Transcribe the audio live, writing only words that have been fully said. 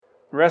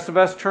The rest of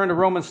us turn to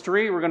Romans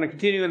 3. We're going to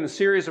continue in the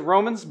series of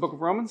Romans, book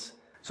of Romans.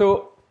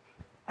 So,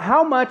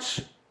 how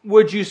much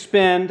would you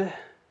spend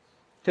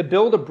to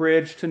build a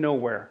bridge to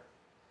nowhere?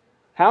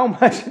 How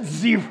much?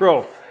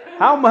 Zero.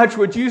 How much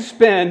would you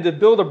spend to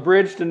build a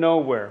bridge to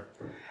nowhere?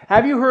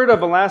 Have you heard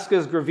of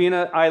Alaska's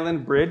Gravina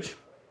Island Bridge?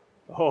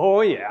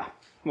 Oh yeah.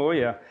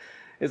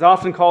 It's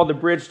often called the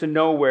Bridge to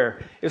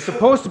Nowhere. It's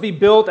supposed to be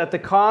built at the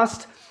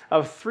cost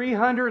of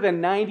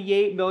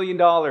 $398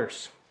 million.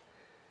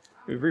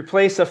 We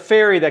replace a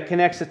ferry that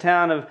connects the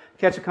town of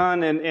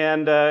Ketchikan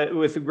and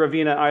with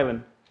Gravina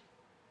Island.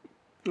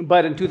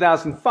 But in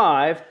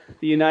 2005,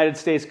 the United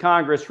States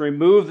Congress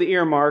removed the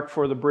earmark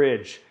for the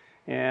bridge,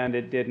 and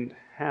it didn't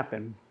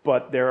happen.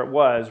 But there it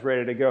was,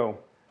 ready to go.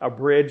 A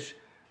bridge,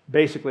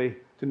 basically,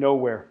 to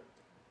nowhere.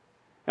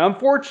 Now,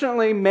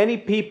 unfortunately, many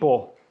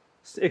people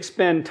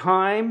expend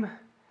time,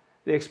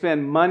 they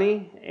expend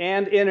money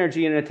and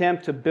energy in an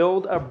attempt to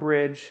build a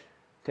bridge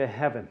to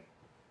heaven.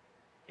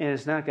 And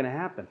it's not going to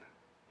happen.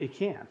 It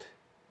can't.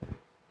 It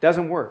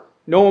doesn't work.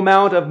 No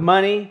amount of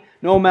money,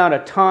 no amount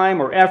of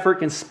time or effort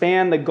can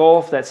span the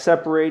gulf that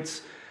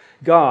separates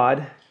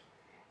God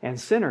and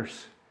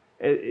sinners.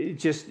 It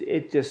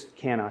just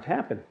cannot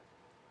happen.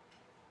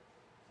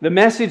 The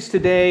message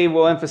today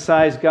will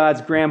emphasize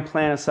God's grand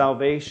plan of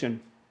salvation,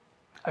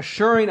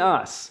 assuring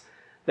us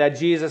that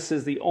Jesus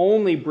is the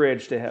only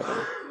bridge to heaven,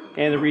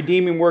 and the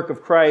redeeming work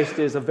of Christ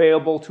is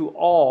available to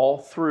all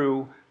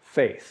through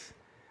faith.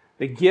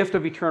 The gift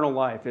of eternal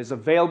life is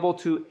available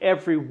to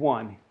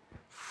everyone,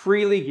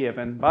 freely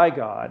given by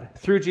God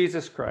through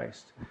Jesus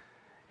Christ.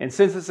 And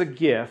since it's a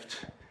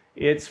gift,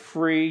 it's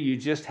free. You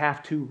just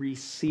have to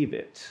receive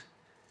it.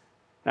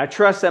 And I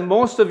trust that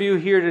most of you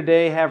here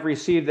today have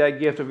received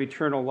that gift of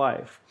eternal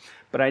life.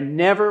 But I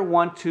never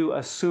want to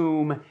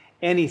assume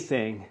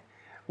anything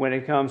when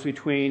it comes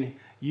between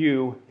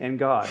you and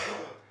God.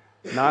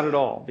 Not at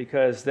all,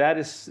 because that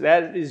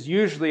is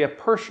usually a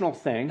personal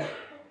thing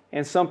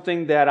and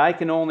something that I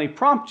can only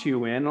prompt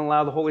you in and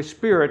allow the Holy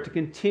Spirit to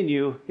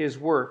continue His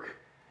work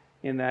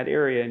in that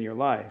area in your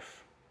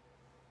life.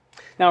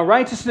 Now,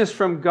 righteousness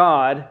from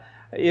God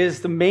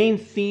is the main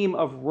theme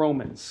of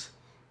Romans.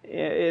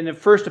 And it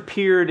first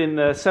appeared in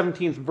the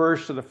 17th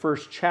verse of the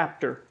first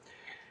chapter.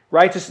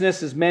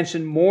 Righteousness is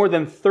mentioned more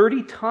than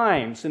 30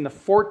 times in the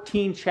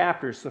 14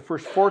 chapters, the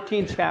first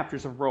 14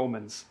 chapters of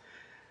Romans.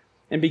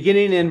 And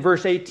beginning in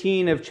verse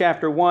 18 of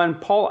chapter 1,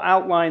 Paul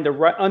outlined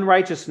the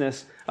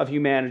unrighteousness of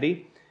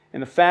humanity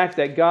and the fact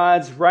that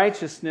God's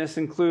righteousness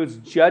includes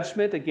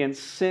judgment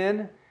against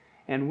sin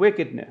and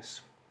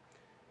wickedness.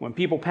 When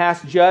people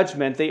pass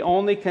judgment, they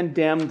only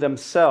condemn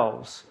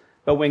themselves.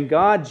 But when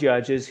God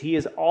judges, He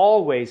is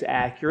always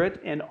accurate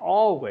and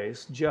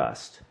always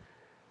just.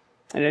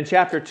 And in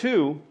chapter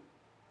 2,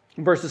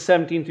 verses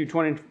 17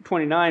 through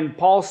 29,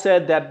 Paul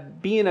said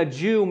that being a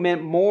Jew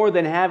meant more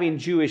than having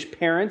Jewish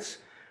parents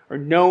or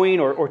knowing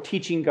or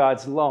teaching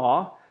God's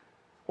law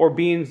or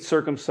being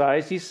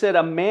circumcised. He said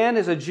a man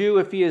is a Jew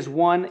if he is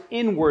one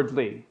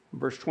inwardly.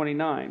 Verse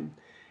 29.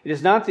 It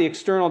is not the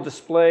external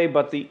display,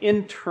 but the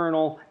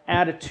internal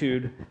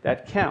attitude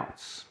that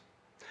counts.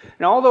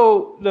 Now,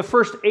 although the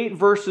first 8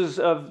 verses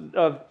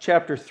of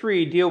chapter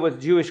 3 deal with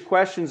Jewish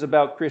questions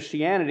about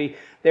Christianity,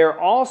 they are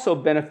also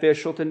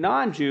beneficial to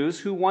non-Jews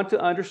who want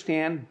to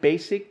understand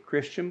basic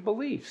Christian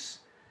beliefs.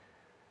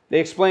 They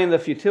explain the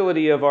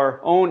futility of our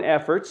own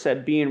efforts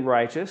at being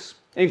righteous,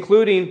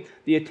 including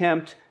the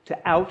attempt to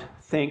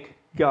outthink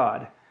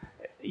God.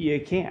 You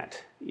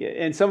can't.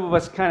 And some of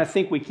us kind of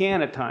think we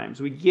can at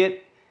times. We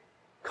get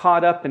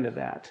caught up into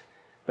that.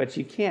 But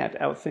you can't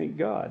outthink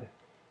God.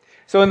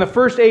 So in the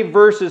first 8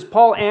 verses,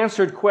 Paul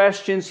answered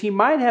questions he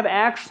might have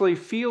actually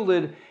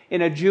fielded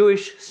in a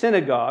Jewish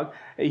synagogue.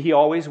 He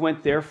always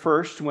went there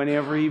first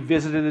whenever he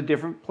visited the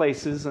different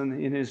places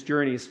in his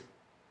journeys.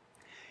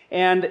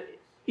 And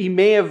he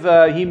may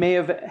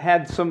have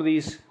had some of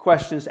these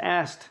questions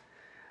asked.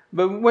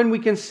 But when we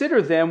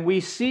consider them, we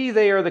see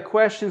they are the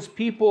questions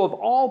people of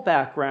all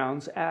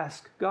backgrounds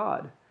ask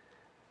God.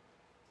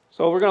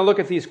 So we're going to look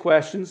at these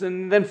questions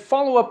and then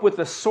follow up with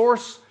the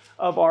source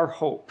of our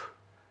hope.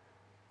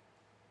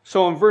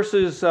 So in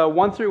verses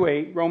 1 through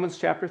 8, Romans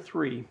chapter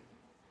 3,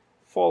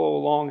 follow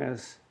along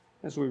as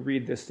we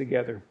read this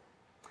together.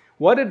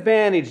 What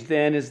advantage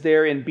then is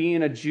there in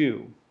being a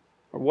Jew?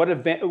 Or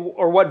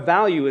what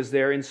value is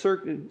there in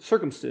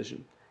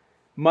circumcision?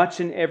 Much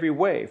in every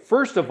way.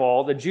 First of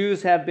all, the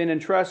Jews have been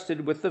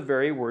entrusted with the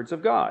very words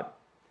of God.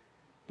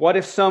 What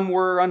if some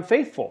were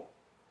unfaithful?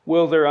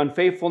 Will their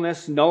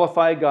unfaithfulness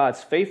nullify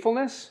God's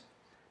faithfulness?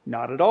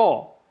 Not at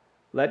all.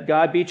 Let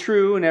God be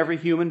true and every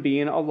human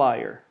being a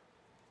liar.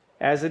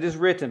 As it is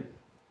written,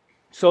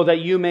 so that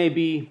you may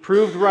be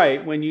proved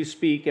right when you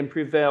speak and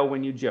prevail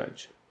when you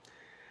judge.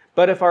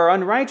 But if our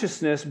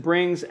unrighteousness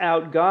brings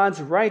out God's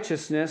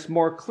righteousness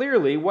more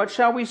clearly, what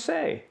shall we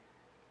say?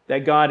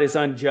 That God is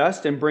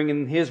unjust and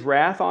bringing His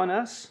wrath on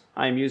us?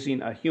 I am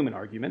using a human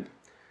argument.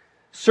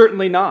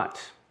 Certainly not.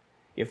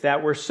 If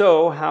that were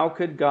so, how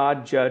could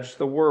God judge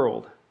the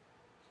world?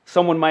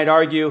 Someone might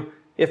argue,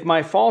 if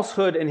my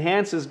falsehood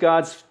enhances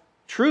God's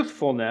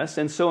truthfulness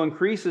and so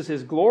increases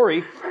his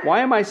glory, why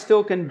am I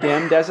still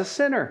condemned as a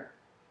sinner?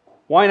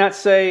 Why not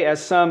say,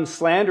 as some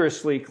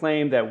slanderously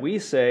claim that we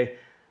say,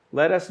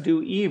 let us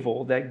do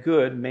evil that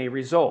good may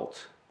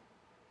result?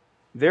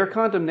 Their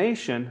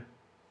condemnation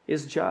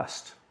is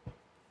just.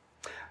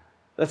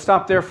 Let's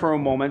stop there for a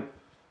moment.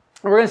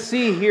 We're going to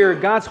see here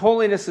God's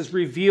holiness is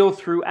revealed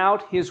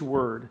throughout his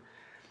word.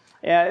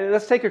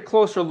 Let's take a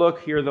closer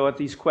look here, though, at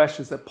these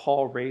questions that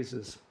Paul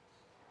raises.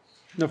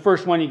 The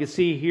first one you can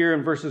see here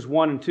in verses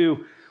 1 and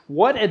 2.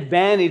 What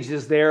advantage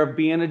is there of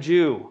being a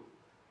Jew?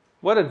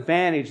 What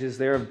advantage is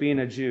there of being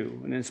a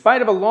Jew? And in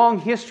spite of a long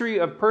history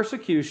of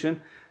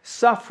persecution,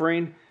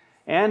 suffering,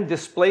 and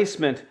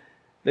displacement,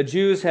 the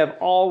Jews have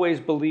always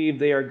believed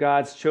they are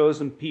God's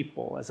chosen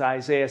people, as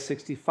Isaiah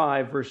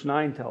 65 verse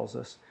 9 tells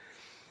us.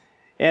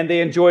 And they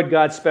enjoyed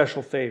God's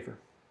special favor.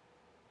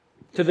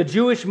 To the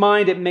Jewish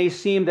mind, it may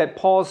seem that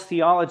Paul's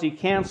theology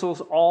cancels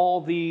all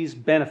these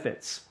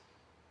benefits.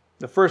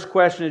 The first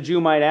question a Jew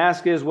might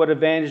ask is, what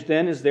advantage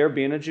then is there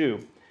being a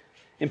Jew?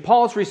 In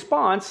Paul's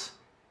response,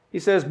 he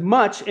says,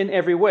 much in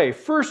every way.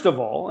 First of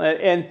all,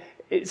 and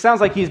it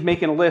sounds like he's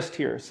making a list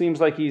here. It seems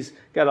like he's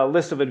got a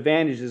list of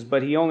advantages,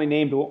 but he only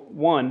named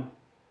one.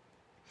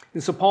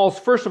 And so Paul's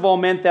first of all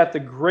meant that the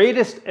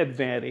greatest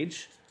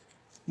advantage,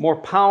 more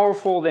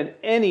powerful than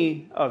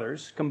any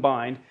others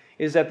combined,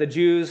 is that the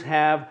Jews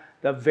have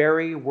the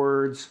very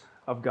words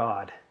of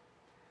God.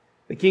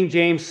 The King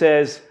James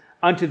says,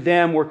 unto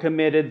them were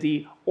committed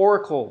the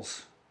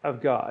oracles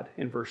of God,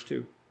 in verse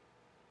 2.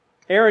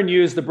 Aaron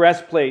used the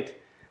breastplate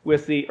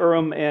with the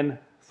Urim and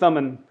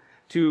Thummim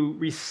to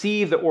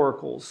receive the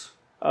oracles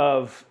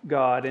of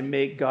God and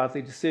make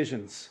godly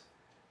decisions.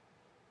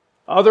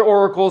 Other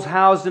oracles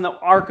housed in the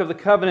Ark of the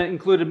Covenant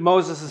included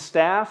Moses'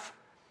 staff,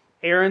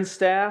 Aaron's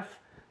staff,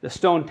 the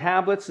stone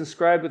tablets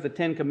inscribed with the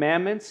Ten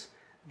Commandments,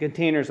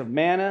 containers of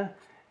manna,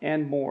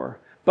 and more.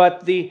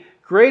 But the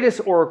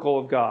greatest oracle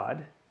of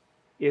God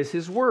is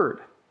his word.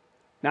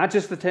 Not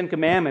just the Ten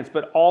Commandments,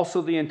 but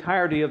also the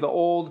entirety of the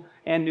Old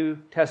and New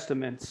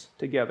Testaments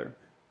together.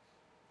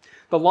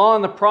 The law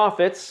and the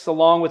prophets,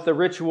 along with the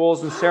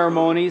rituals and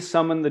ceremonies,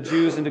 summoned the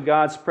Jews into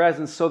God's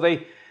presence so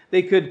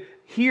they could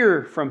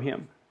hear from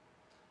him.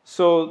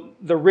 So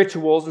the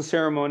rituals and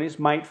ceremonies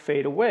might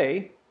fade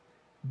away,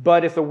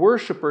 but if the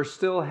worshiper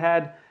still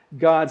had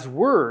God's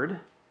word,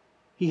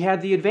 he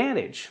had the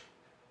advantage.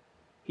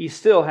 He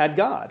still had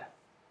God.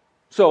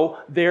 So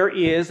there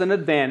is an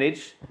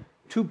advantage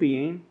to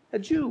being a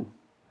Jew.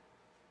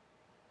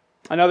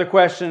 Another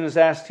question is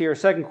asked here.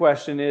 Second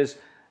question is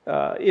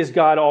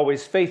God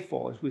always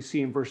faithful? As we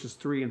see in verses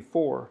 3 and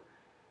 4.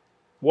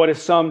 What if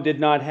some did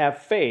not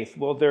have faith?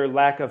 Will their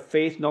lack of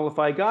faith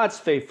nullify God's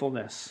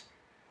faithfulness?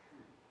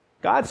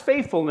 God's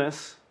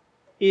faithfulness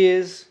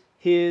is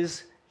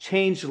his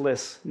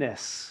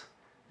changelessness.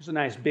 There's a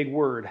nice big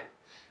word.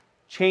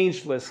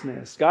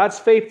 Changelessness. God's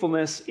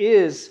faithfulness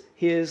is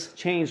his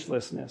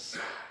changelessness.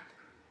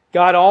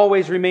 God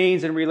always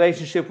remains in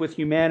relationship with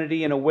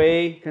humanity in a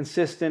way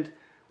consistent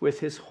with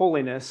his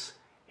holiness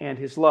and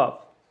his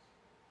love.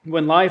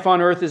 When life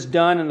on earth is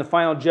done and the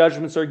final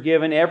judgments are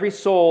given, every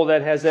soul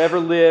that has ever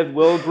lived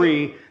will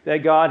agree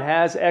that God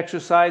has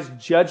exercised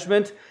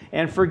judgment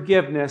and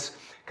forgiveness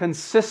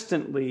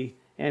consistently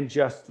and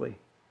justly.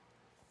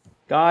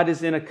 God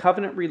is in a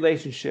covenant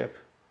relationship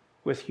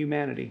with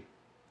humanity.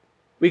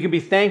 We can be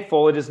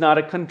thankful it is not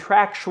a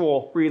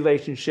contractual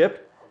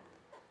relationship.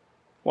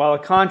 While a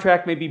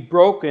contract may be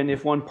broken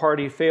if one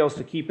party fails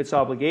to keep its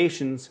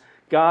obligations,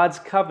 God's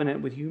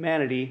covenant with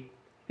humanity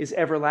is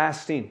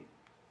everlasting.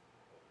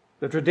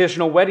 The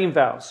traditional wedding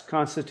vows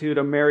constitute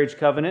a marriage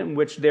covenant in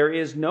which there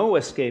is no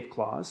escape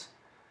clause.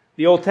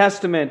 The Old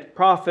Testament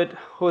prophet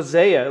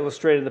Hosea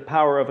illustrated the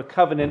power of a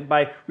covenant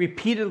by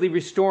repeatedly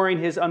restoring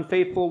his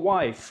unfaithful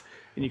wife.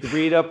 And you can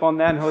read up on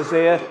that in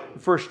Hosea, the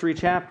first 3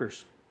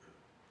 chapters.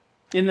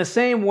 In the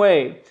same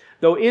way,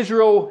 though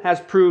Israel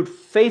has proved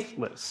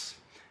faithless,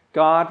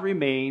 God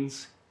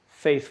remains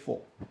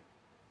faithful.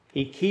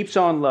 He keeps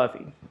on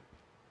loving.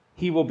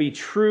 He will be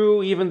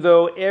true even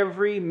though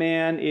every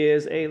man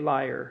is a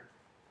liar.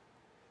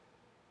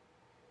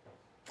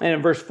 And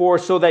in verse 4,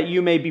 so that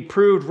you may be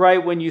proved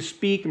right when you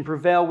speak and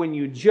prevail when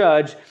you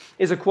judge,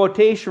 is a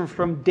quotation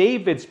from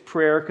David's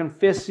prayer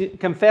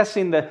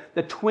confessing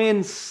the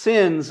twin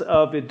sins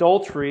of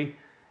adultery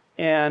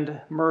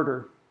and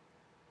murder.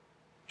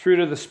 True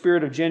to the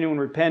spirit of genuine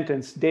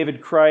repentance, David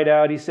cried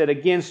out, he said,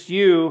 against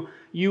you,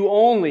 you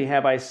only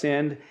have I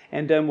sinned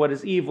and done what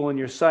is evil in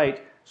your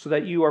sight, so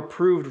that you are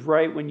proved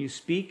right when you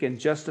speak and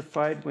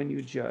justified when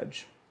you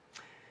judge.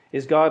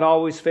 Is God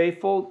always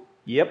faithful?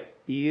 Yep.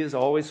 He is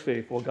always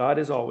faithful. God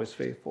is always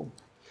faithful.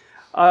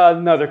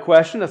 Another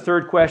question, a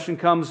third question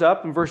comes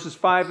up in verses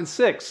 5 and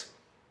 6.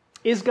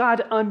 Is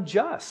God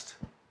unjust?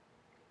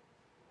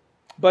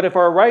 But if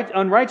our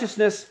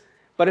unrighteousness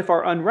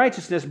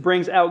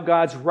brings out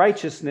God's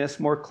righteousness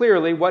more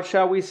clearly, what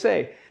shall we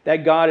say?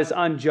 That God is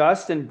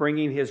unjust in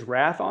bringing his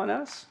wrath on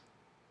us?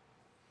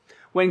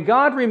 When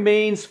God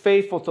remains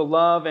faithful to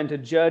love and to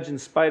judge in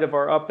spite of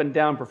our up and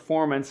down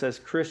performance as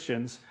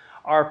Christians,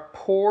 our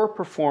poor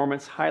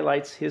performance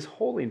highlights His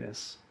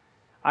holiness.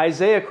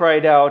 Isaiah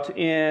cried out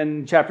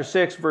in chapter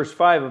 6, verse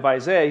 5 of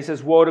Isaiah. He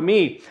says, "Woe to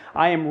me!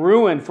 I am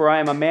ruined, for I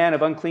am a man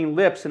of unclean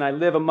lips, and I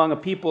live among a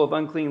people of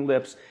unclean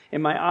lips,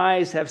 and my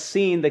eyes have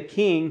seen the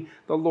King,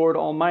 the Lord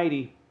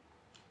Almighty."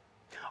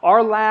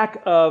 Our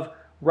lack of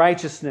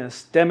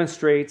righteousness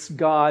demonstrates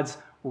God's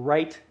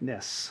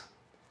rightness.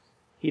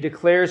 He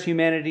declares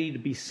humanity to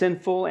be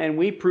sinful, and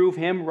we prove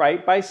Him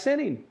right by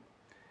sinning.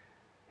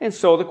 And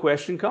so the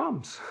question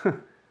comes.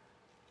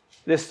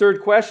 This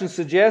third question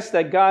suggests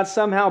that God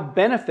somehow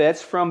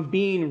benefits from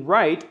being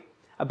right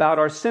about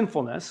our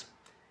sinfulness,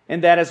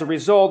 and that as a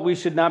result, we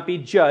should not be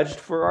judged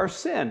for our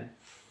sin.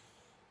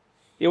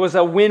 It was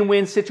a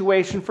win-win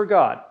situation for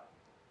God.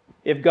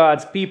 If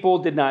God's people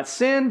did not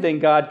sin, then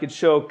God could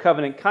show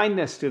covenant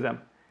kindness to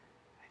them.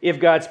 If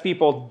God's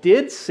people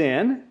did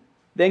sin,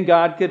 then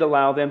God could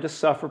allow them to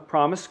suffer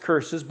promised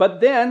curses,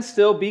 but then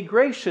still be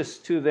gracious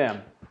to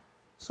them.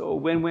 So a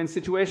win-win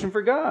situation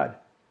for God.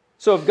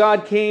 So if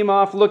God came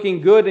off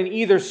looking good in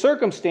either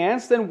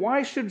circumstance, then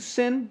why should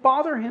sin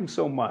bother Him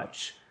so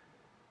much?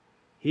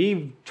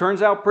 He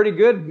turns out pretty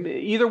good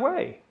either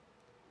way.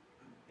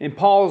 And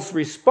Paul's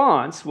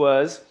response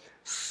was,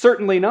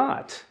 certainly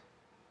not.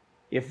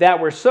 If that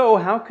were so,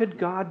 how could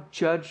God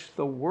judge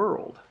the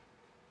world?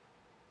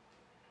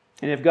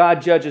 And if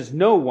God judges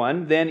no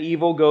one, then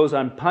evil goes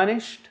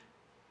unpunished,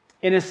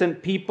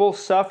 innocent people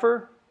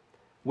suffer,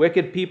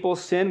 wicked people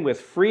sin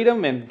with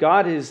freedom, and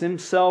God is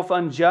Himself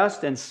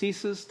unjust and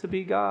ceases to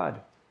be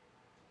God.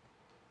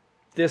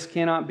 This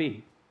cannot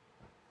be.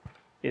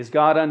 Is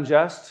God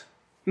unjust?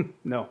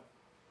 No.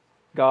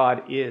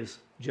 God is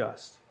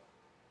just.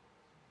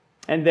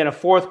 And then a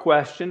fourth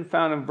question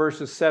found in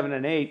verses 7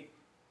 and 8.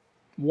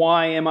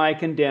 Why am I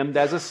condemned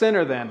as a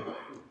sinner then?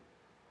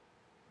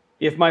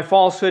 If my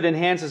falsehood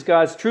enhances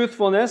God's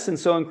truthfulness and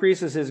so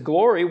increases His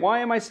glory, why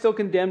am I still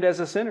condemned as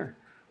a sinner?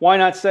 Why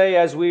not say,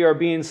 as we are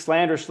being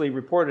slanderously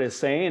reported as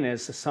saying,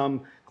 as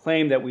some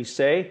claim that we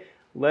say,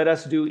 let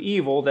us do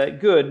evil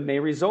that good may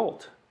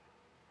result?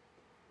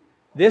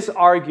 This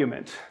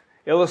argument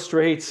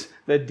illustrates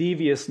the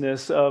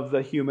deviousness of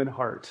the human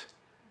heart.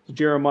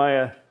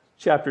 Jeremiah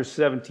chapter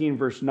 17,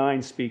 verse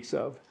 9 speaks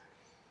of.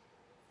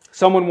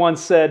 Someone once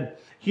said,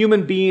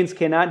 human beings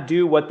cannot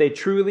do what they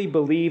truly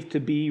believe to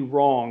be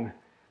wrong.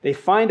 They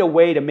find a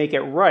way to make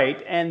it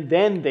right, and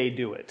then they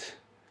do it.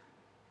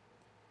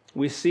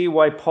 We see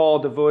why Paul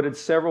devoted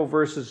several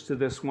verses to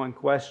this one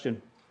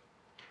question.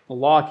 The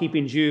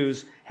law-keeping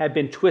Jews had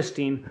been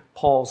twisting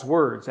Paul's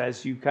words,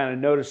 as you kind of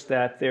noticed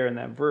that there in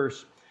that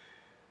verse.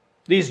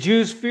 These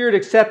Jews feared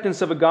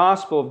acceptance of a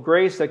gospel of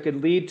grace that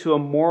could lead to a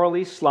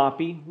morally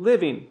sloppy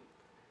living.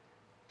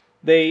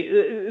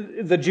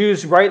 The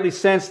Jews rightly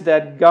sensed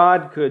that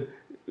God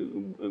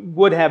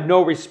would have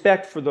no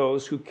respect for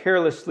those who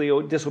carelessly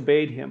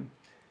disobeyed Him.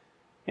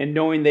 And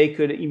knowing they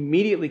could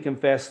immediately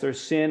confess their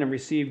sin and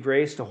receive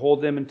grace to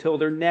hold them until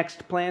their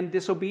next planned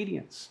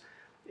disobedience.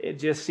 It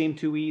just seemed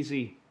too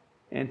easy,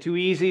 and too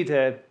easy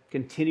to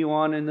continue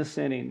on in the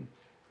sinning.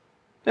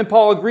 And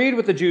Paul agreed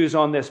with the Jews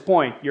on this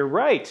point. You're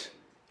right.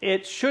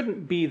 It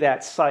shouldn't be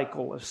that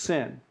cycle of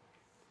sin.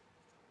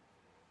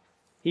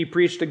 He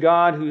preached a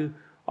God who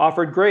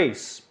offered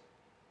grace,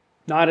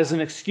 not as an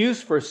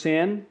excuse for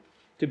sin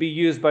to be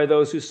used by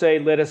those who say,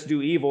 let us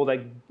do evil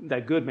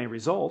that good may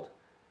result,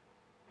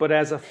 but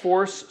as a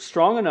force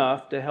strong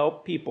enough to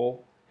help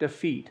people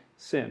defeat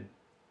sin.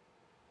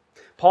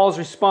 Paul's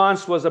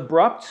response was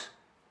abrupt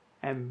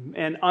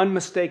and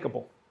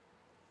unmistakable.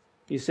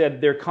 He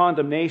said their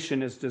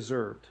condemnation is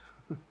deserved.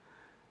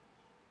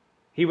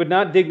 He would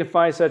not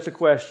dignify such a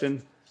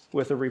question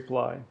with a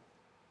reply.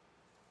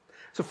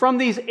 So from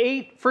these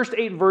first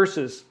eight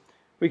verses,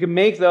 we can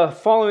make the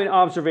following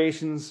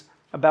observations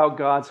about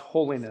God's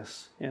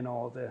holiness in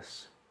all of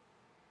this.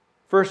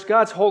 First,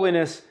 God's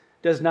holiness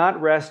does not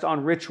rest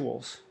on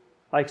rituals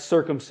like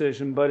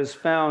circumcision, but is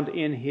found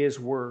in His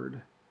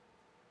Word.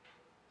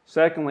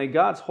 Secondly,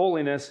 God's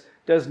holiness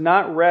does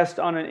not rest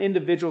on an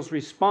individual's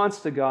response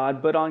to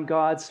God, but on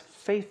God's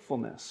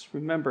faithfulness.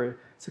 Remember,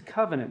 it's a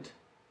covenant.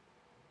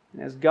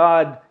 And as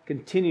God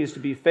continues to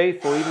be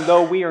faithful, even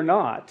though we are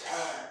not,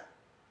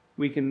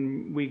 we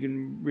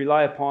can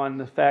rely upon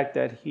the fact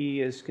that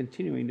He is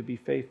continuing to be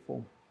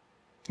faithful.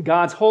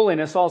 God's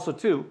holiness also,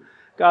 too.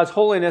 God's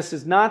holiness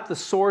is not the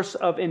source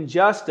of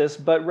injustice,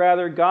 but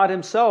rather God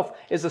Himself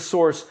is the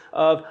source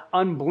of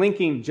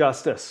unblinking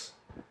justice.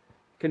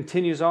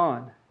 Continues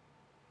on.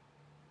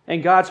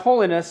 And God's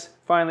holiness,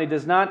 finally,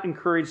 does not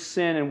encourage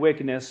sin and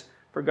wickedness,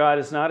 for God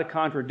is not a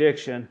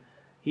contradiction.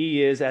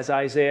 He is, as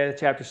Isaiah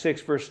chapter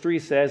 6, verse 3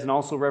 says, and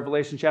also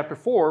Revelation chapter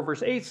 4,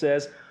 verse 8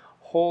 says,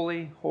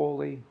 holy,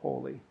 holy,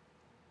 holy.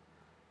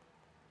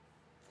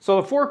 So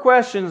the four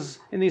questions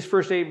in these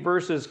first 8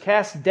 verses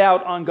cast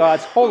doubt on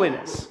God's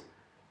holiness.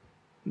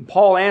 And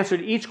Paul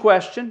answered each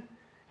question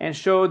and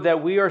showed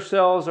that we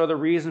ourselves are the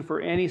reason for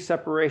any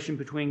separation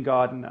between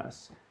God and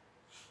us.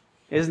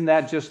 Isn't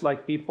that just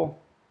like people?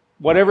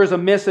 Whatever's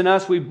amiss in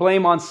us, we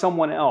blame on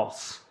someone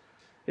else.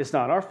 It's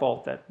not our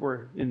fault that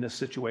we're in this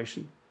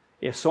situation.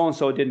 if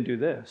so-and-so didn't do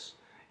this,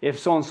 if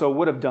so-and-so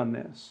would have done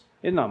this,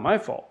 it's not my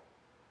fault.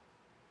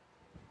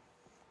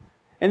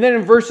 And then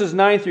in verses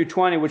 9 through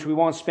 20, which we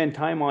won't spend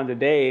time on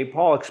today,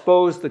 Paul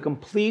exposed the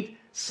complete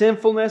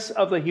sinfulness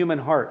of the human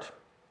heart.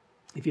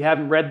 If you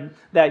haven't read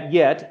that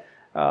yet,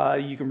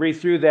 you can read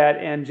through that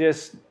and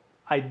just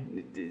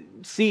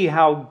see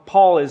how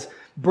Paul is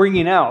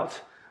bringing out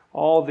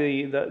all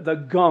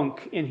the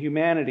gunk in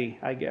humanity,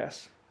 I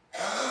guess.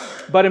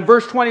 But in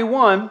verse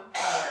 21,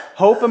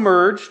 hope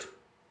emerged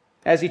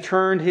as he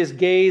turned his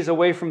gaze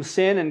away from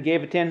sin and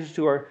gave attention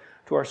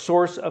to our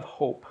source of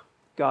hope,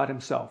 God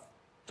himself.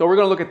 So we're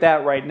going to look at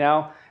that right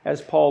now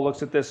as Paul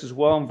looks at this as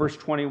well in verse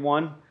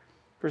 21.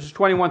 Verses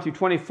 21 through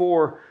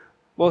 24,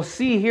 we'll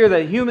see here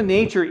that human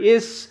nature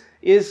is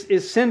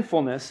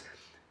sinfulness,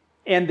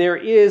 and there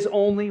is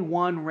only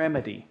one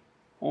remedy.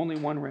 Only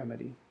one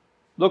remedy.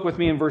 Look with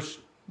me in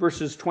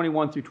verses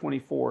 21 through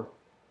 24.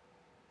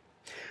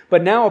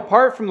 But now,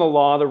 apart from the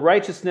law, the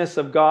righteousness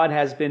of God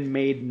has been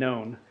made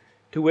known,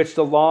 to which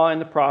the law and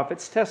the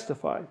prophets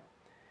testify.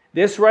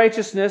 This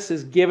righteousness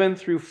is given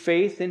through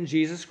faith in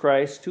Jesus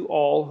Christ to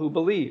all who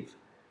believe.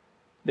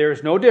 There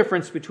is no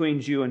difference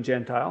between Jew and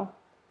Gentile,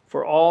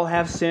 for all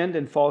have sinned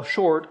and fall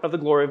short of the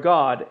glory of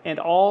God, and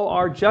all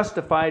are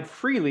justified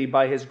freely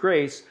by his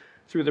grace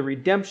through the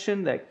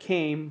redemption that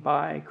came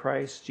by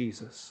Christ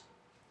Jesus.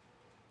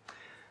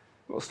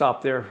 We'll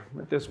stop there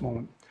at this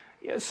moment.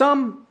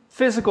 Some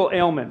physical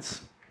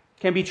ailments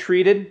can be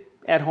treated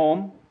at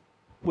home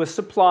with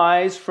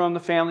supplies from the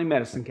family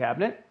medicine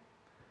cabinet.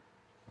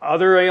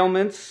 Other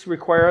ailments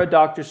require a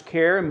doctor's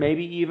care and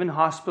maybe even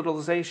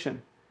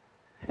hospitalization.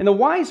 And the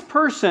wise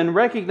person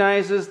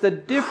recognizes the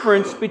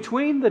difference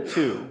between the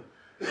two.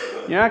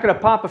 You're not going to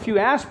pop a few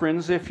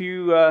aspirins if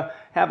you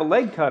have a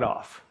leg cut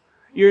off.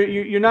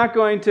 You're not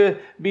going to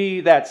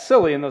be that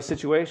silly in those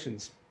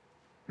situations.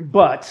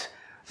 But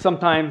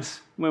sometimes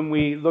when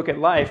we look at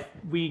life,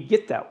 we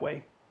get that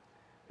way.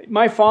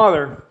 My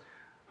father,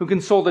 who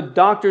consulted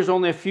doctors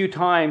only a few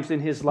times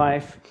in his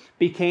life,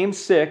 became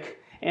sick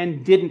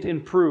and didn't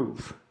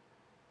improve.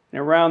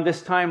 And around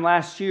this time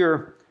last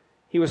year,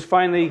 he was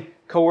finally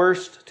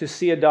coerced to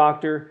see a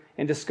doctor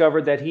and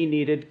discovered that he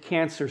needed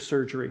cancer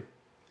surgery.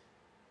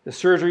 The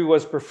surgery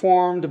was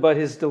performed, but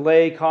his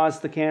delay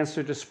caused the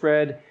cancer to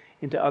spread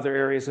into other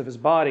areas of his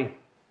body.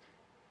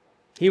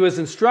 He was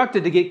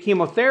instructed to get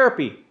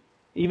chemotherapy.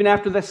 Even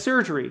after the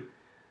surgery,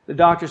 the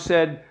doctor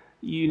said,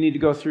 you need to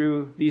go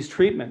through these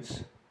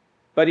treatments.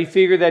 But he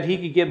figured that he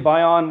could get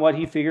by on what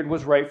he figured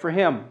was right for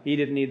him. He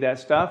didn't need that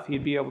stuff.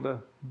 He'd be able to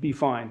be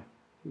fine,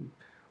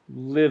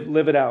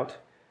 live it out.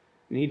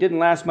 And he didn't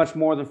last much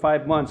more than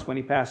 5 months when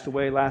he passed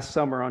away last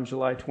summer on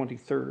July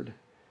 23rd.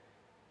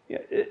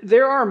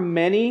 There are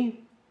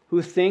many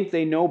who think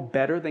they know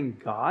better than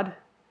God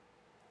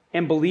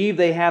and believe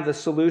they have the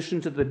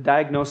solution to the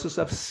diagnosis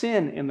of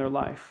sin in their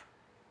life.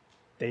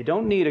 They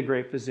don't need a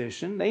great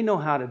physician. They know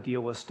how to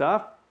deal with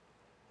stuff.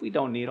 We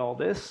don't need all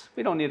this.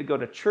 We don't need to go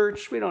to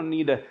church. We don't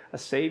need a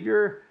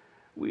savior.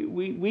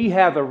 We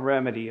have a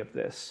remedy of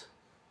this.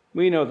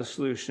 We know the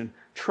solution.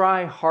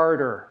 Try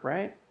harder,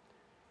 right?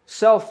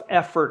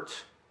 Self-effort.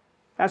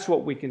 That's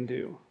what we can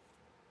do.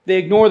 They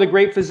ignore the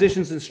great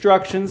physician's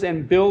instructions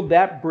and build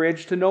that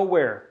bridge to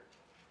nowhere.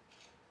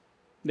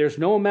 There's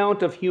no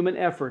amount of human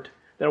effort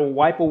that will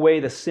wipe away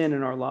the sin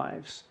in our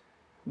lives.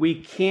 We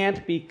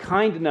can't be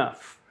kind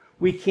enough.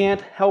 We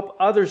can't help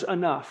others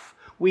enough.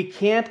 We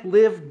can't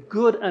live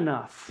good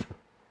enough.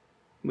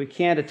 We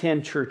can't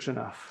attend church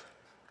enough.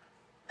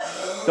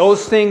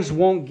 Those things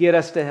won't get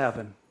us to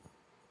heaven.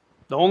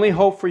 The only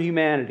hope for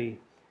humanity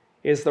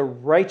is the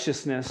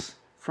righteousness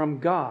from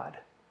God,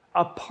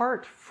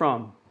 apart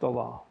from the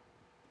law.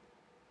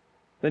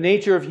 The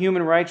nature of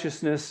human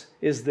righteousness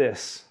is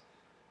this: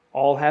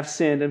 all have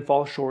sinned and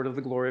fall short of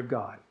the glory of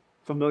God.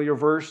 Familiar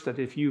verse that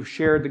if you've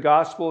shared the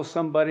gospel with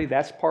somebody,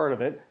 that's part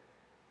of it.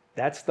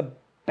 That's the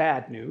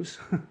bad news.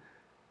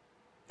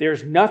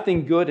 There's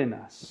nothing good in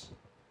us.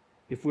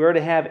 If we are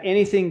to have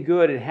anything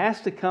good, it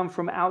has to come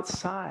from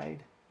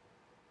outside.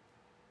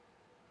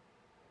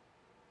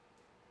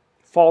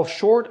 Fall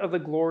short of the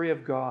glory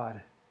of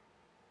God.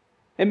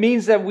 It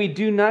means that we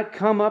do not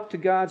come up to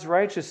God's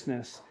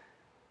righteousness,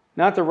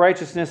 not the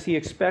righteousness He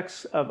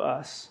expects of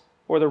us,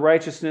 or the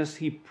righteousness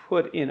He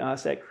put in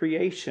us at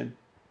creation.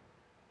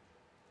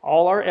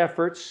 All our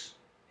efforts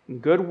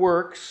and good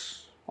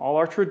works, all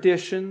our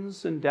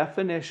traditions and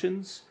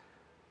definitions,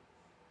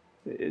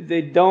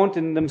 they don't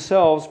in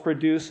themselves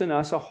produce in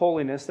us a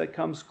holiness that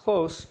comes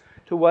close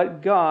to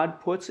what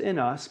God puts in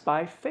us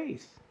by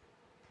faith.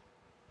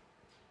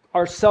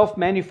 Our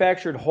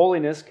self-manufactured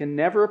holiness can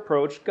never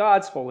approach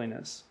God's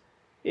holiness.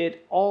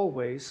 It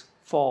always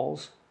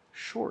falls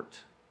short.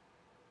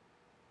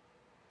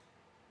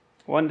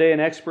 One day, an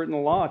expert in the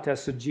law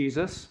tested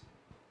Jesus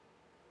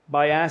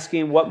by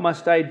asking, "What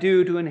must I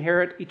do to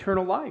inherit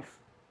eternal life?"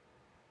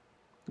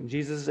 And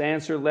Jesus'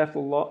 answer left the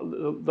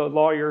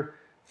lawyer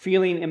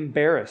feeling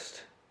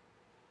embarrassed.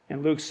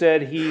 And Luke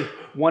said he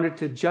wanted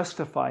to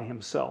justify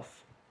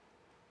himself.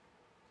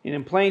 And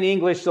in plain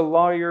English, the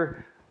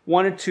lawyer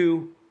wanted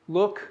to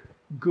look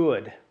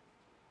good.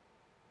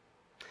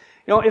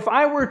 You know, if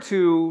I were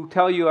to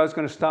tell you I was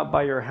going to stop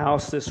by your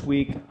house this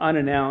week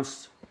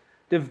unannounced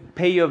to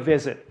pay you a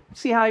visit,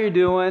 see how you're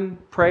doing,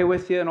 pray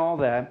with you and all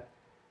that,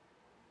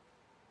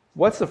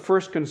 what's the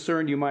first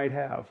concern you might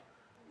have?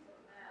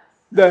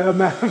 The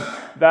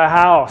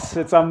house.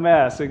 It's a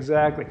mess,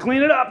 exactly.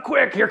 Clean it up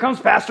quick. Here comes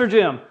Pastor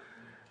Jim.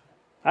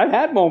 I've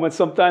had moments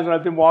sometimes when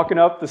I've been walking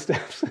up the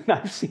steps and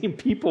I've seen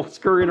people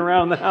scurrying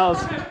around the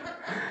house.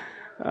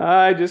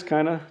 I just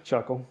kind of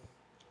chuckle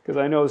because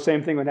I know the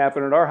same thing would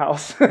happen at our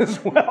house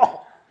as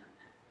well.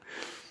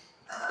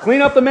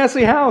 Clean up the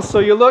messy house so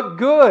you look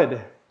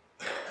good.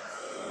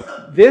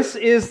 This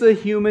is the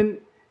human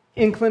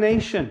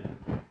inclination.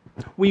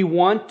 We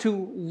want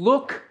to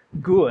look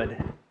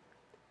good.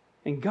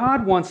 And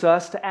God wants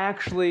us to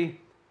actually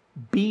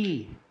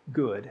be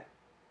good.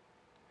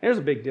 There's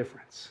a big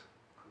difference.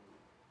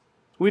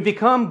 We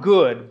become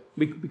good,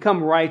 we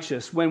become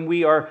righteous when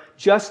we are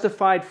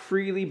justified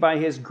freely by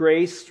His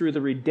grace through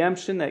the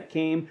redemption that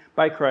came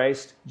by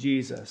Christ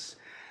Jesus.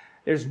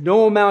 There's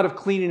no amount of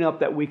cleaning up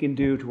that we can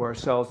do to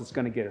ourselves that's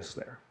going to get us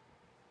there.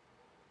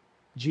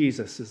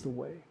 Jesus is the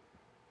way.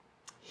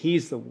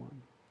 He's the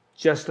one,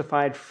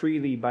 justified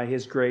freely by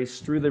His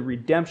grace through the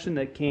redemption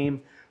that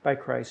came by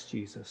Christ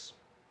Jesus.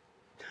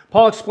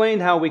 Paul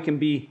explained how we can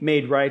be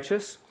made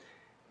righteous.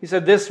 He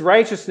said this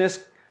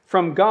righteousness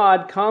from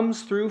God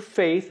comes through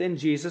faith in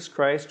Jesus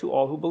Christ to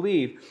all who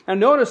believe. Now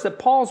notice that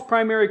Paul's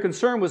primary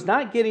concern was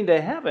not getting to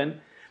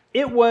heaven,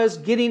 it was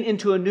getting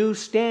into a new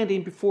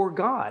standing before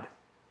God,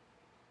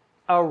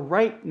 a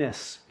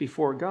rightness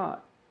before God.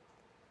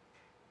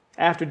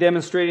 After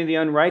demonstrating the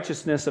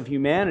unrighteousness of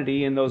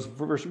humanity in those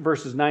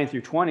verses 9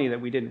 through 20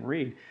 that we didn't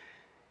read,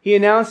 he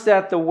announced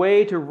that the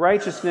way to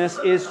righteousness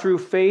is through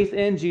faith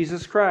in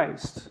Jesus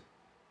Christ.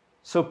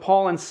 So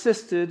Paul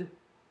insisted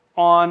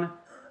on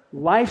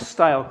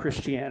lifestyle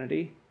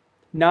Christianity,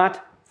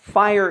 not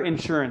fire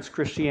insurance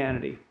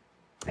Christianity.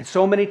 And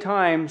so many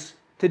times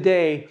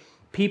today,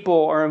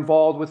 people are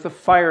involved with the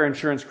fire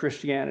insurance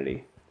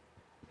Christianity.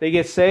 They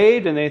get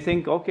saved and they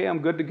think, okay, I'm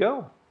good to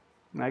go.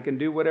 And I can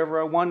do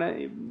whatever I want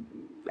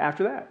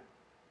after that.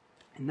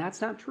 And that's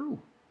not true.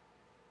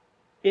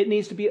 It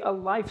needs to be a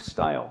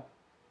lifestyle,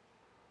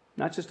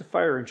 not just a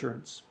fire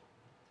insurance.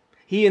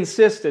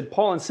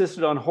 Paul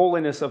insisted on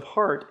holiness of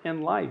heart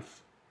and life.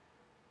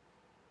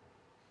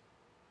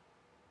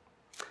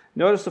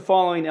 Notice the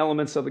following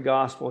elements of the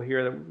gospel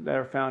here that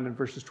are found in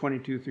verses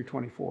 22 through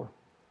 24.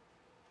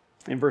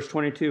 In verse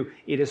 22,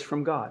 it is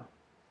from God.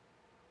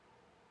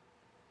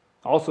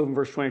 Also in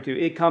verse 22,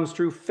 it comes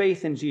through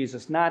faith in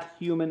Jesus, not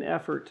human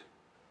effort.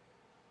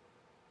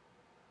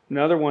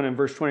 Another one in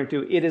verse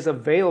 22, it is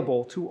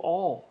available to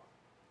all.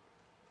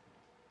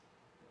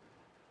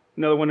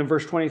 Another one in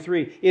verse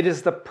 23, it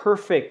is the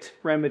perfect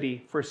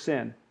remedy for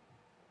sin.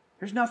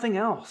 There's nothing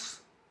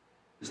else.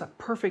 It's a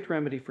perfect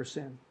remedy for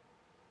sin.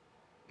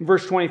 In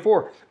verse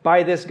 24,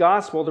 by this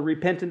gospel the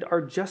repentant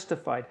are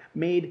justified,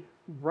 made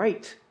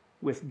right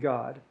with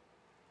God.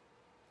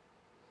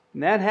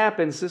 And that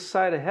happens this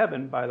side of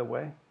heaven, by the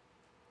way.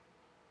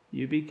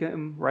 You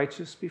become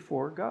righteous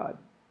before God.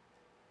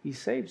 He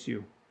saves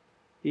you.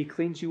 He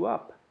cleans you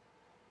up.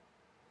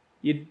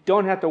 You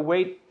don't have to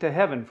wait to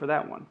heaven for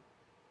that one.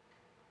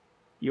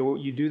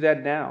 You do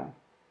that now.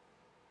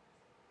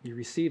 You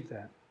receive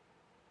that.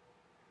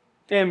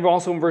 And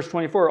also in verse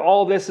 24,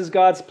 all this is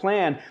God's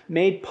plan,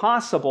 made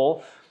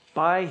possible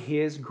by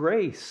His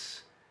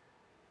grace.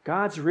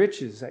 God's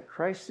riches at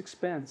Christ's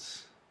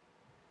expense.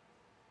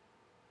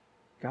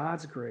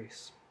 God's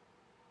grace.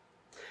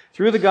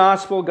 Through the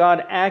gospel,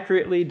 God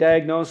accurately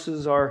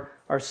diagnoses our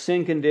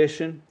sin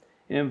condition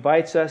and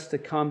invites us to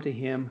come to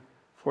Him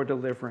for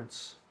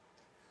deliverance.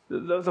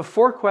 The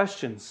four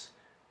questions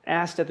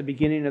asked at the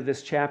beginning of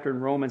this chapter in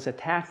Romans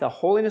attack the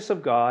holiness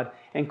of God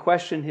and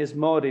question His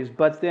motives.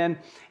 But then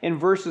in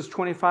verses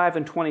 25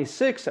 and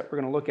 26 that we're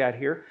going to look at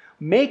here,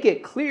 make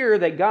it clear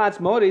that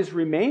God's motives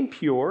remain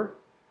pure,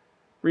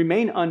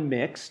 remain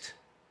unmixed,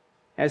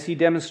 as He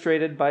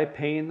demonstrated by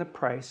paying the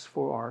price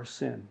for our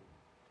sin.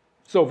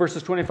 So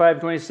verses 25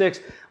 and 26,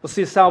 we'll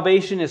see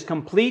salvation is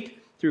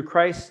complete through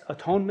Christ's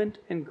atonement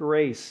and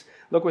grace.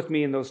 Look with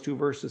me in those two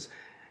verses.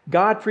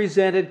 God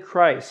presented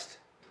Christ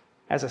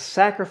as a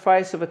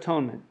sacrifice of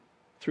atonement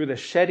through the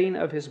shedding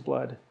of His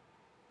blood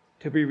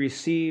to be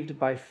received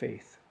by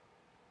faith.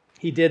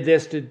 He did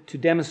this to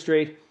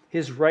demonstrate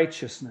His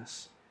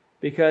righteousness,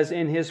 because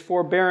in His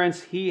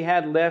forbearance He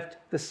had left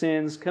the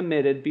sins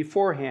committed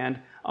beforehand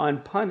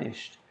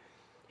unpunished.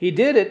 He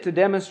did it to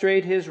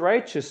demonstrate His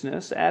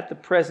righteousness at the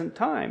present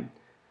time,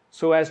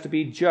 so as to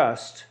be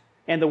just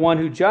and the one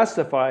who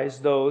justifies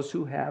those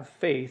who have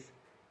faith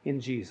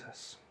in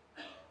Jesus.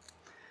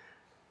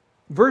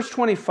 Verse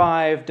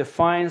 25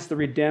 defines the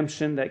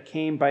redemption that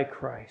came by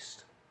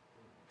Christ.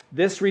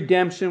 This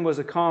redemption was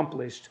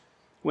accomplished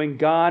when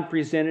God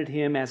presented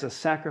Him as a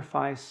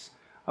sacrifice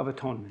of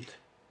atonement.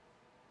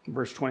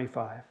 Verse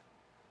 25.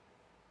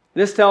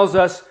 This tells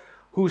us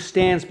who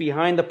stands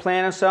behind the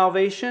plan of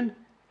salvation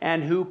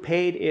and who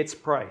paid its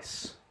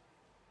price.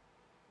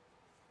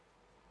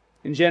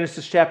 In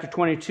Genesis chapter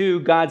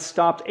 22, God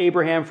stopped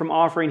Abraham from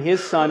offering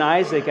his son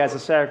Isaac as a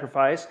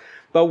sacrifice,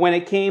 but when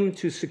it came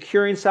to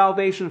securing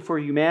salvation for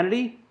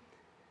humanity,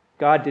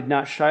 God did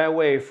not shy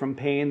away from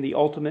paying the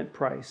ultimate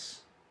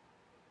price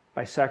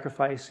by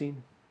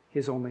sacrificing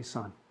his only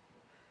son.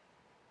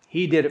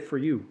 He did it for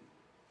you.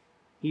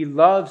 He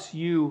loves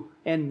you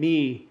and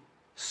me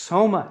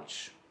so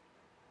much.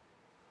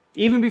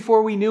 Even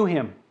before we knew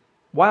him,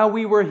 while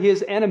we were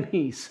his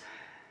enemies,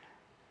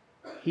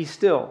 he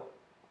still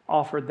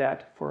offered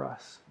that for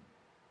us.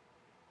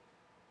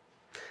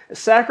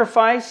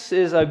 Sacrifice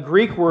is a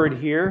Greek word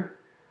here,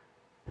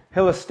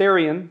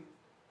 hilasterion,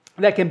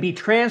 that can be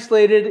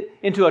translated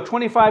into a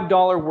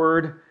 $25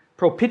 word,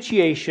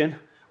 propitiation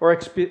or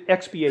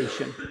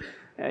expiation.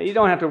 You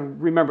don't have to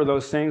remember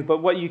those things,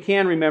 but what you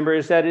can remember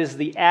is that it is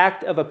the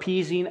act of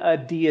appeasing a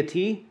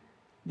deity,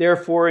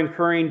 therefore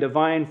incurring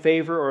divine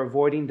favor or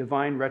avoiding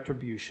divine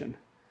retribution.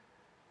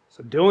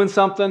 So doing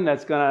something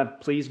that's going to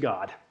please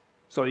God,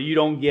 so you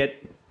don't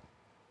get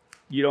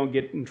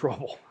in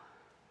trouble.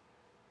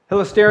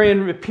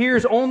 Hilasterion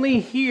appears only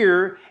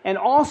here, and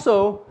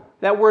also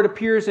that word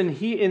appears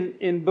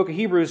in book of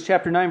Hebrews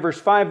chapter 9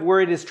 verse 5, where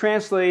it is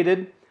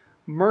translated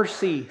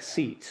mercy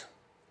seat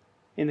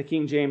in the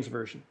King James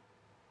Version.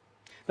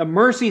 The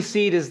mercy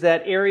seat is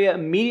that area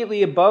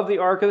immediately above the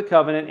Ark of the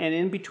Covenant and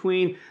in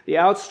between the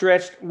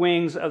outstretched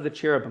wings of the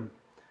cherubim,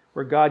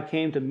 where God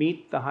came to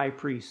meet the high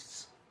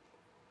priests.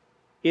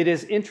 It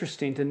is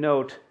interesting to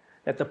note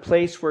that the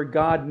place where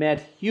God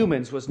met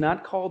humans was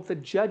not called the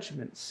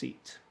judgment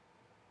seat.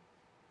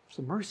 It's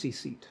the mercy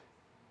seat.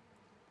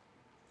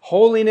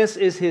 Holiness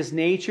is his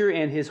nature,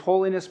 and his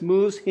holiness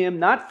moves him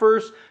not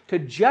first to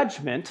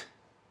judgment,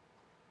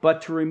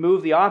 but to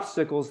remove the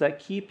obstacles that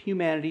keep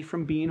humanity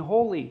from being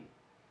holy.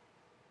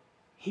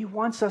 He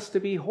wants us to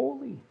be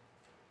holy.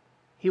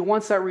 He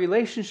wants that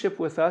relationship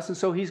with us, and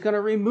so he's going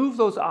to remove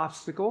those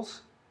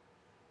obstacles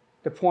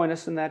to point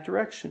us in that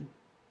direction.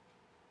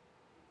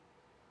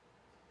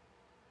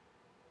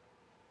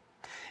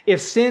 If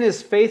sin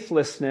is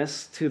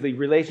faithlessness to the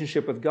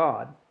relationship with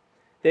God,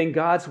 then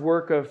God's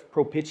work of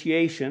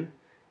propitiation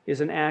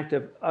is an act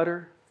of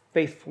utter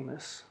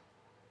faithfulness.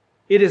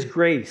 It is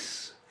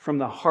grace from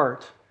the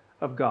heart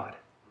of God.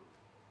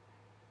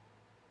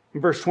 In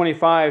verse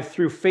 25,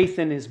 through faith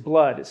in his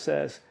blood, it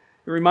says,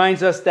 it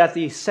reminds us that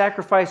the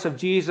sacrifice of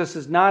Jesus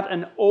is not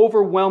an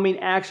overwhelming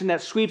action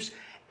that sweeps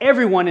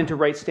everyone into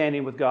right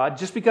standing with God.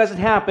 Just because it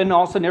happened,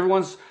 all of a sudden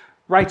everyone's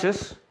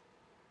righteous.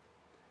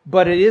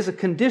 But it is a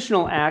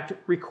conditional act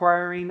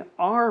requiring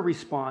our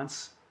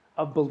response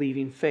of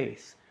believing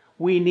faith.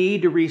 We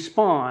need to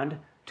respond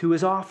to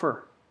his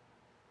offer.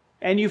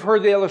 And you've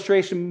heard the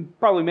illustration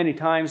probably many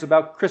times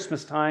about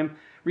Christmas time,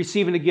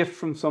 receiving a gift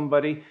from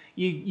somebody.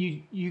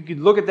 You could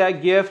look at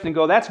that gift and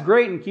go, that's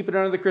great, and keep it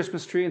under the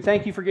Christmas tree, and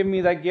thank you for giving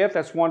me that gift,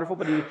 that's wonderful,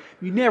 but you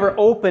never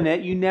open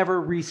it, you never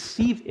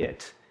receive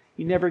it,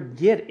 you never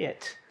get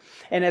it.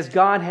 And as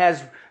God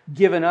has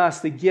given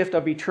us the gift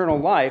of eternal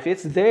life,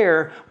 it's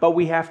there, but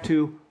we have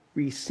to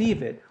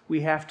receive it.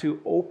 We have to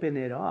open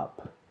it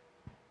up,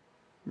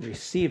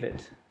 receive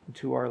it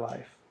into our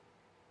life.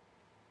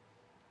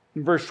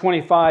 In verse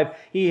 25,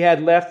 he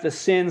had left the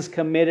sins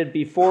committed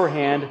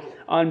beforehand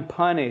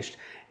unpunished.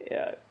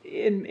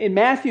 In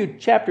Matthew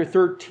chapter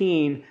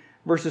 13,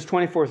 verses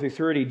 24 through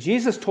 30,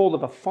 Jesus told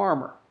of a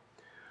farmer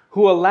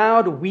who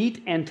allowed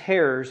wheat and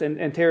tares,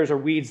 and tares are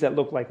weeds that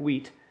look like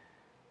wheat,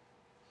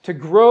 to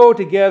grow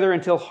together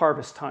until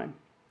harvest time.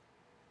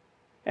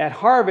 At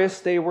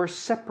harvest, they were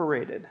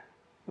separated,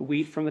 the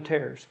wheat from the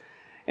tares.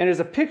 And it is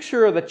a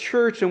picture of the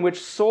church in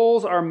which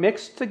souls are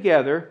mixed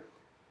together,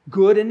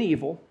 good and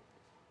evil.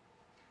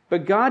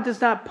 But God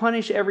does not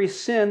punish every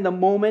sin the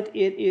moment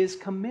it is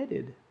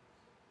committed.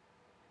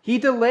 He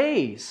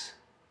delays,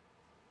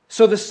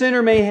 so the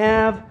sinner may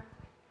have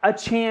a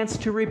chance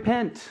to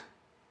repent.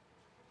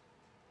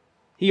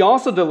 He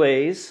also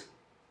delays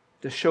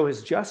to show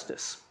his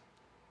justice.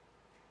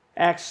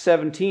 Acts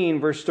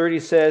 17, verse 30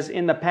 says,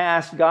 in the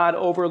past, God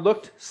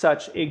overlooked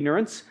such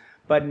ignorance,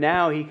 but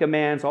now he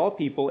commands all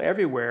people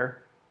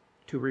everywhere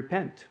to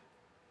repent.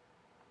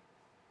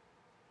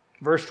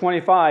 Verse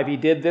 25, he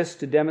did this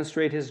to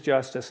demonstrate his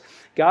justice.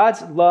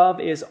 God's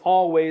love is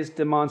always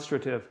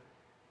demonstrative.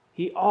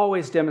 He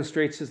always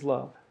demonstrates his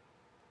love.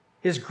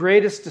 His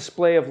greatest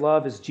display of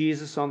love is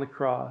Jesus on the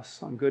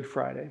cross on Good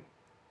Friday.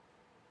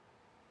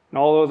 And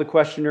although the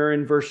questioner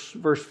in verse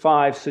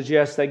 5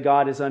 suggests that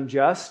God is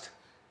unjust,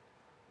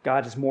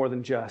 God is more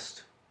than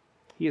just.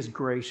 He is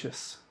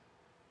gracious.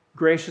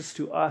 Gracious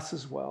to us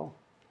as well.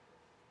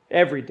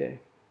 Every day.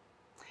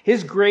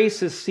 His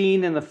grace is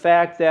seen in the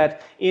fact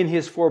that in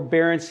his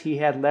forbearance he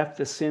had left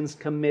the sins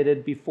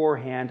committed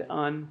beforehand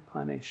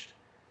unpunished.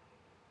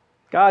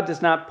 God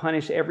does not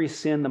punish every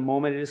sin the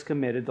moment it is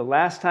committed. The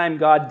last time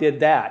God did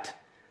that,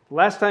 the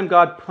last time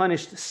God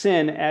punished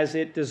sin as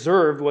it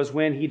deserved was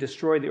when he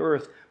destroyed the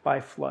earth by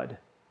flood.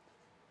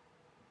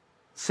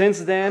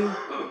 Since then,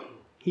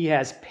 he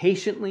has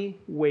patiently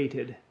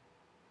waited.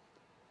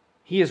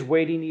 He is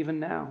waiting even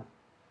now.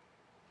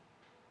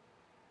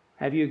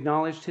 Have you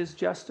acknowledged His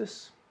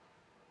justice?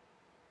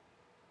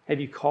 Have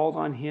you called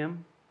on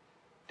Him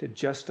to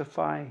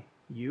justify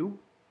you?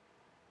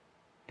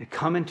 To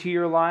come into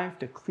your life,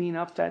 to clean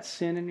up that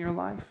sin in your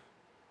life?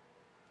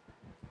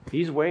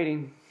 He's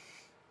waiting.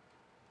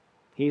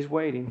 He's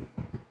waiting.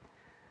 I'm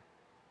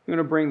going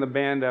to bring the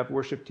band up,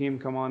 worship team,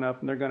 come on up,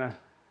 and they're going to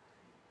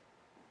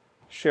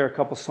share a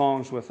couple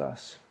songs with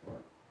us.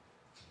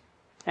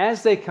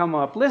 As they come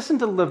up, listen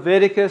to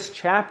Leviticus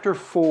chapter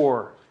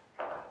 4,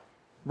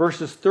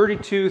 verses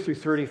 32 through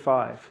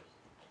 35.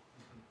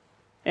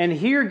 And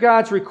hear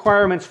God's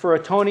requirements for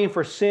atoning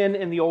for sin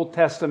in the Old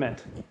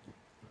Testament.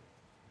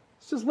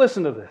 Just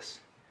listen to this.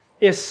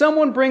 If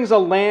someone brings a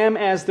lamb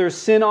as their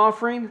sin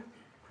offering,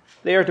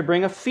 they are to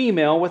bring a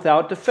female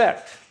without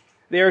defect.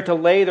 They are to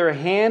lay their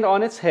hand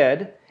on its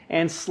head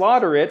and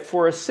slaughter it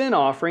for a sin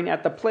offering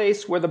at the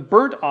place where the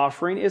burnt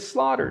offering is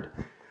slaughtered.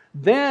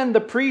 Then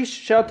the priest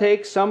shall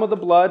take some of the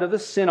blood of the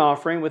sin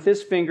offering with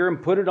his finger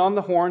and put it on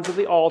the horns of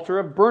the altar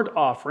of burnt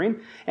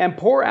offering and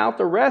pour out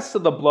the rest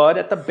of the blood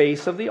at the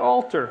base of the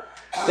altar.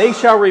 They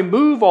shall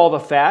remove all the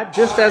fat,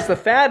 just as the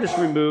fat is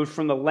removed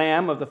from the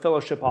lamb of the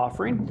fellowship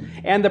offering,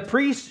 and the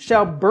priest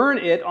shall burn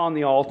it on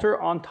the altar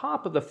on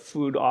top of the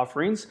food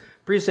offerings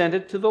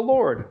presented to the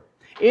Lord.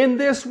 In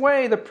this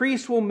way, the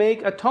priest will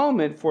make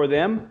atonement for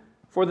them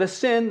for the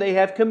sin they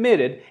have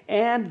committed,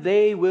 and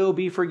they will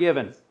be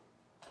forgiven.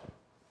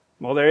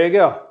 Well, there you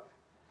go.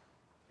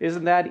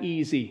 Isn't that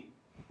easy?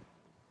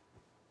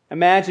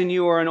 Imagine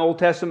you are an Old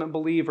Testament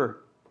believer.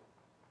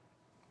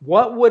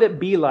 What would it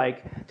be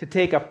like to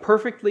take a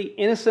perfectly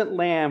innocent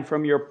lamb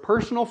from your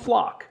personal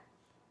flock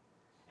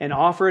and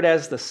offer it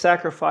as the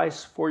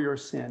sacrifice for your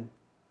sin?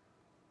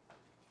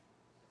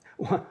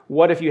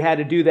 What if you had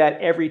to do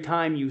that every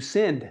time you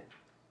sinned?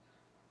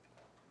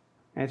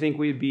 I think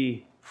we'd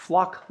be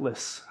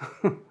flockless.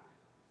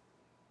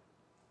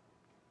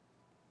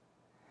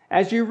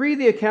 As you read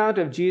the account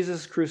of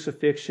Jesus'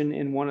 crucifixion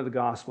in one of the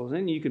Gospels,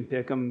 and you can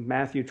pick them,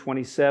 Matthew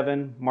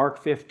 27,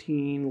 Mark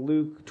 15,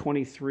 Luke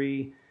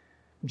 23,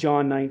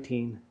 John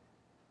 19,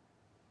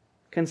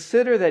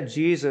 consider that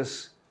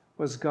Jesus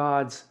was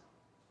God's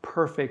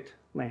perfect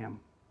lamb,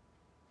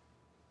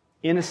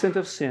 innocent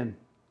of sin,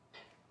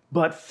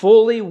 but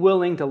fully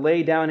willing to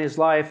lay down His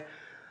life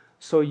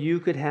so you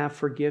could have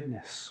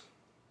forgiveness,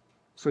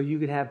 so you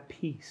could have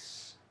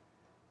peace,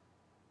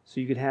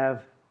 so you could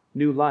have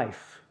new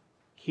life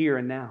here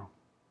and now.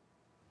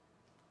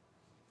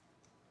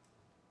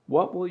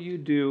 What will you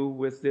do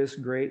with this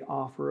great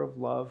offer of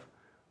love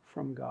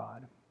from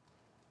God?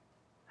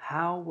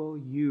 How will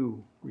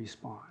you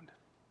respond?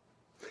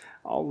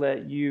 I'll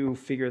let you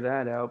figure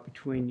that out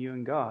between you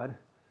and God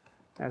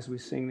as we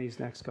sing these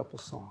next couple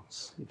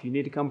songs. If you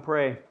need to come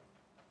pray,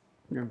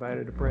 you're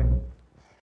invited to pray.